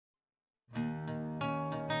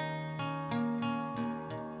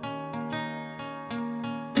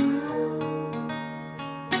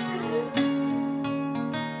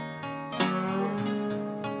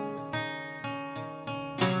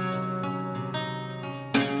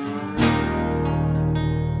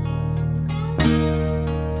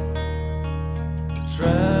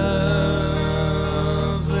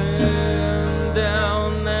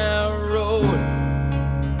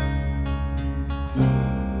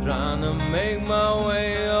trying to make my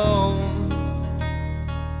way home.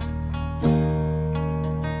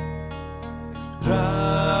 Driving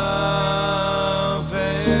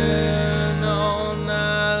all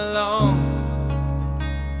night long,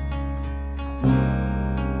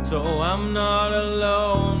 so I'm not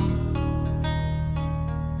alone.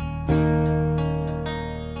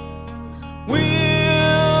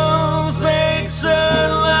 Wheels they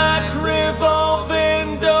turn like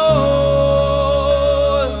revolving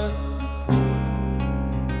doors,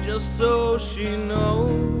 just so she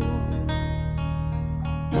knows.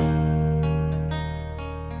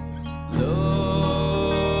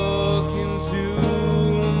 Look into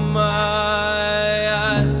my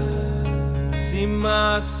eyes, see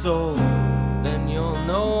my soul, then you'll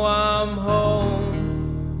know I'm home.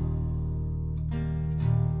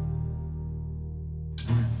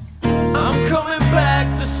 I'm coming back,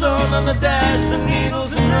 the sun on the dash, the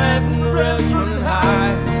needles in red and the revs running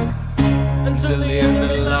high until the end of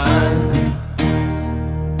the line.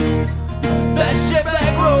 That jet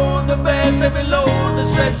black road, the bears heavy load, the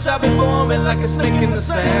stretch out before me like a snake in the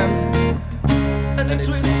sand, and it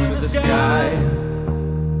twists to the sky.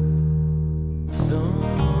 Sun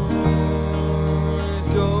is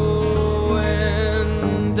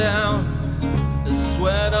going down, the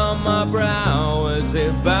sweat on my brow as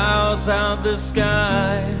it bows out the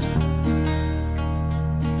sky.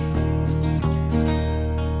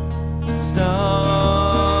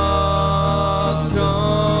 Stars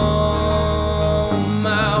come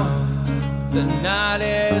out, the night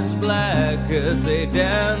is black as they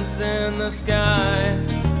dance in the sky.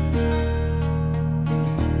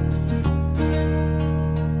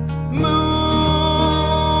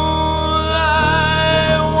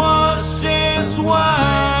 Moonlight washes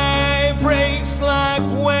white, breaks like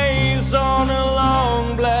waves on a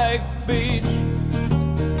long black beach.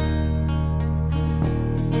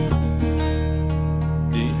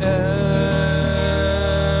 The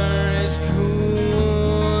air is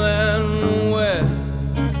cool and wet,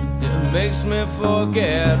 it makes me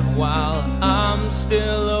forget while I'm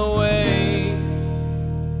still awake.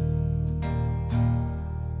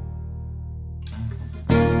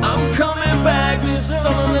 I'm coming back, the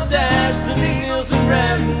sun on the dash, the needles in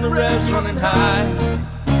red and the revs running high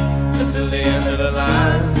until the end of the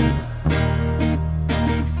line.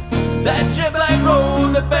 That jet black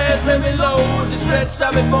road that bears heavy loads is stretched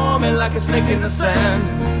out before me like a snake in the sand,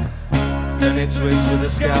 and it twists to the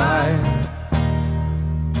sky.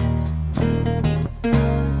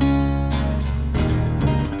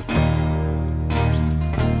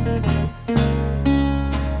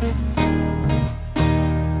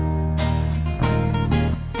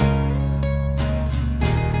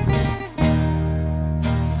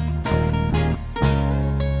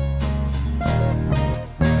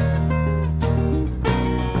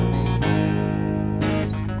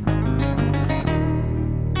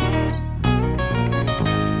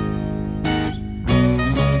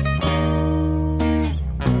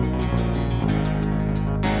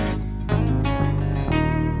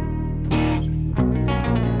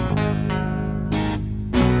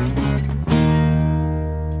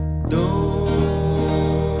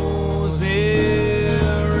 Those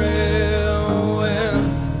eerie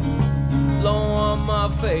winds blow on my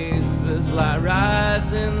face as light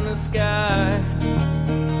rise in the sky.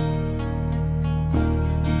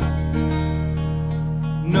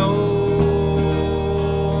 No,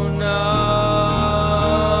 not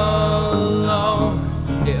long.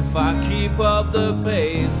 If I keep up the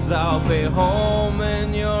pace, I'll be home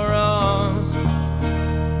in your arms.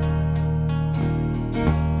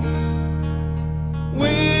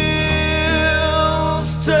 Wheels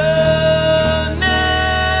turning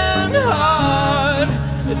hard,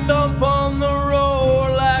 they thump on the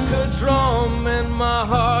road like a drum in my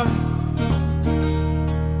heart.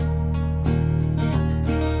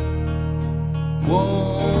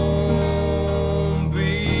 Won't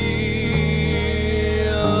be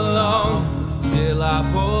long till I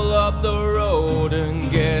pull up the road and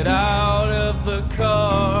get out of the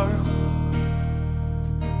car.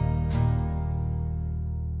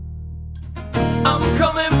 I'm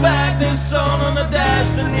coming back, the sun on the dash,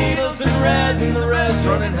 the needles in red and the revs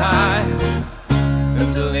running high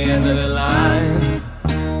until the end of the line.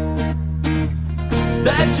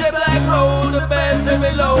 That jet black road that bears heavy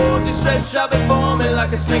loads is stretched out before me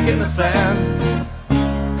like a snake in the sand,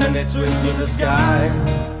 and it twists to the sky.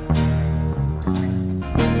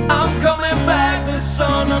 I'm coming back, the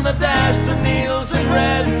sun on the dash, the needles in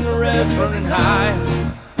red and the revs running high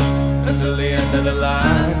until the end of the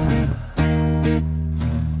line.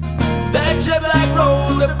 That jet black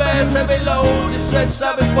road that bears heavy load is stretched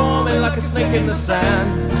out before me like a snake in the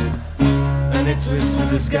sand, and it twists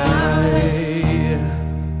through the sky.